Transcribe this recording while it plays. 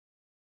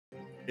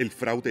El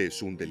fraude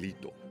es un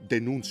delito.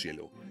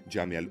 Denúncielo.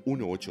 Llame al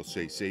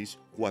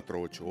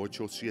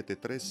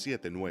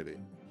 1866-488-7379.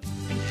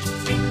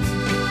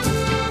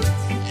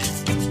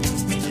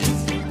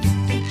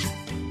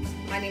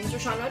 My name is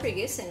Rashawn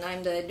Rodriguez, and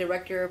I'm the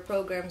Director of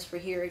Programs for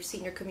here at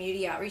Senior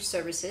Community Outreach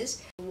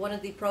Services. One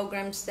of the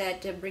programs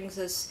that brings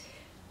us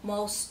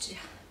most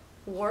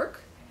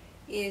work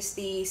is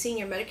the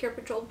Senior Medicare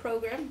Patrol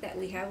program that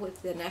we have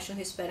with the National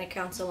Hispanic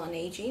Council on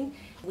Aging.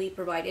 We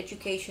provide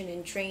education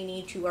and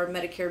training to our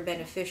Medicare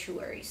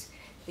beneficiaries.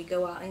 We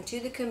go out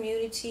into the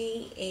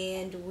community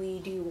and we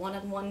do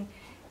one-on-one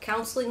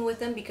counseling with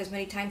them because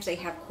many times they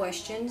have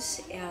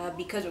questions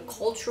because of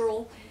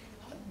cultural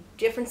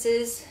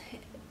differences,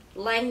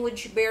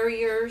 language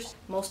barriers.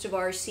 Most of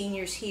our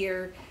seniors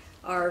here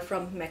are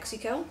from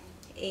Mexico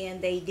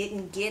and they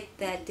didn't get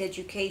that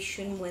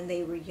education when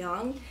they were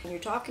young. When you're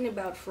talking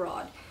about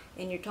fraud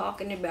and you're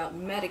talking about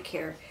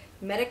Medicare,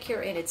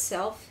 Medicare in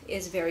itself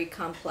is very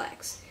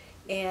complex.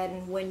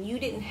 And when you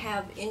didn't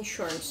have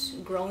insurance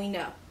growing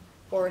up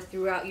or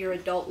throughout your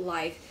adult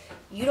life,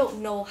 you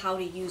don't know how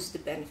to use the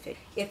benefit.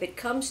 If it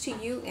comes to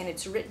you and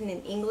it's written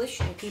in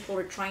English and people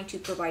are trying to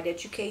provide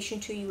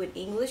education to you in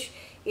English,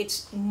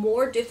 it's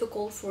more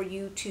difficult for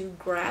you to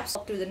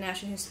grasp. Through the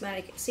National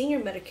Hispanic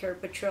Senior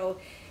Medicare Patrol,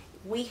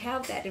 we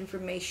have that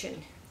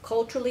information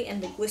culturally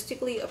and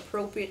linguistically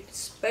appropriate,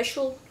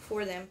 special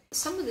for them.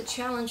 Some of the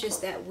challenges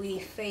that we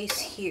face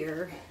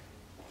here,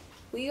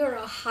 we are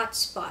a hot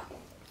spot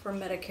for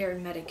Medicare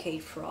and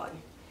Medicaid fraud.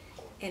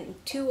 And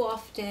too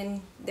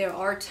often there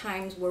are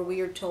times where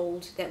we are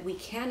told that we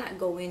cannot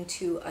go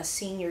into a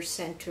senior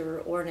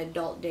center or an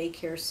adult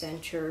daycare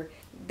center.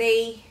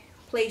 They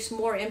place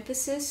more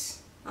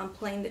emphasis on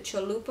playing the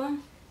chalupa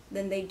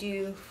than they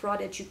do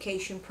fraud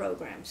education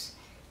programs.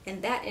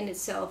 And that in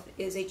itself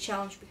is a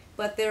challenge.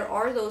 But there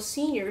are those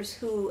seniors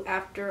who,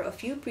 after a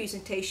few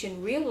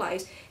presentations,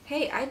 realize,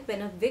 hey, I've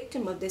been a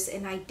victim of this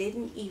and I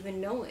didn't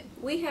even know it.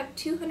 We have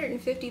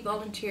 250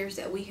 volunteers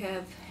that we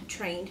have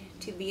trained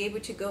to be able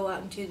to go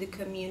out into the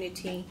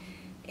community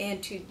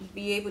and to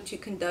be able to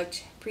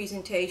conduct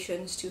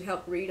presentations, to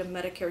help read a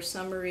Medicare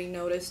summary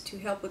notice, to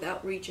help with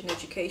outreach and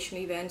education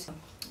events.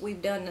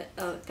 We've done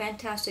a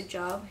fantastic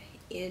job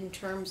in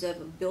terms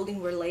of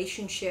building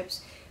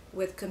relationships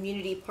with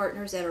community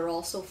partners that are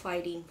also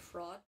fighting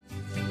fraud.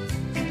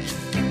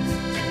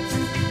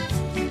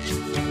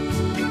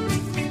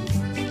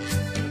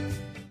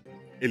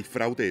 El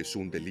fraude es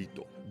un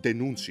delito.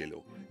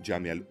 Denúncielo.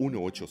 Llame al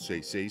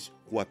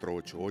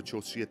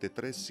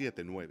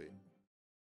 1866-488-7379.